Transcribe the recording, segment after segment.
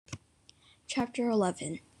Chapter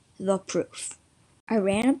 11 The Proof. I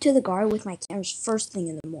ran up to the guard with my cameras first thing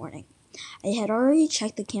in the morning. I had already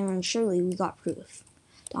checked the camera and surely we got proof.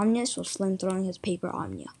 Dominus was flamethrowing his paper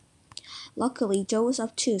Omnia. Luckily, Joe was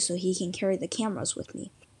up too so he can carry the cameras with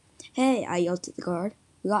me. Hey, I yelled at the guard.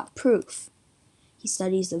 We got proof. He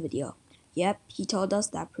studies the video. Yep, he told us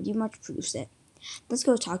that pretty much proves it. Let's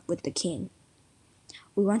go talk with the king.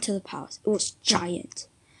 We went to the palace. It was giant.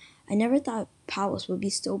 I never thought Palace would be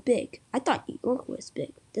so big. I thought New York was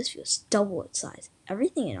big. This feels double its size.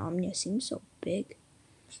 Everything in Omnia seems so big.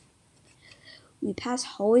 We passed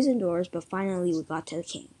hallways and doors, but finally we got to the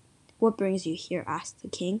king. What brings you here? Asked the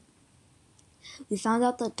king. We found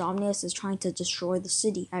out that Dominus is trying to destroy the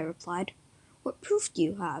city, I replied. What proof do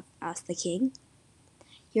you have? Asked the king.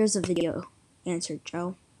 Here's a video, answered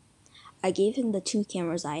Joe. I gave him the 2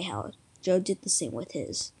 cameras I held. Joe did the same with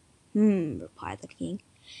his. Replied the king.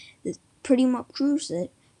 This pretty much proves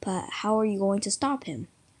it, but how are you going to stop him?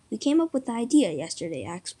 We came up with the idea yesterday,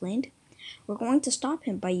 I explained. We're going to stop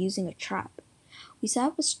him by using a trap. We set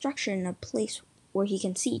up a structure in a place where he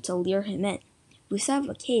can see to lure him in. We set up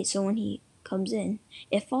a cage so when he comes in,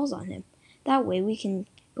 it falls on him. That way we can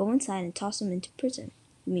go inside and toss him into prison.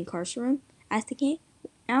 You mean carceral room? Asked the king.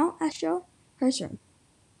 Now? Asked Joe. Carceral room.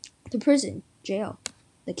 The prison. Jail,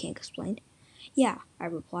 the king explained. Yeah, I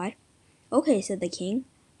replied. Okay, said the king.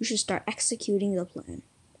 We should start executing the plan.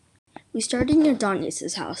 We started near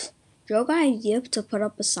Dominus' house. Joe got an idea to put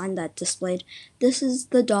up a sign that displayed, "This is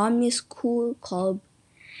the Dominus Cool Club.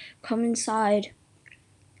 Come inside."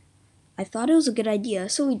 I thought it was a good idea,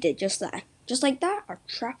 so we did just that. Just like that, our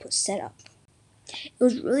trap was set up. It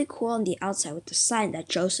was really cool on the outside with the sign that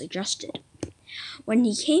Joe suggested. When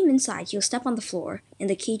he came inside, he'll step on the floor, and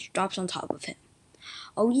the cage drops on top of him.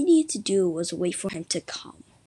 All we needed to do was wait for him to come.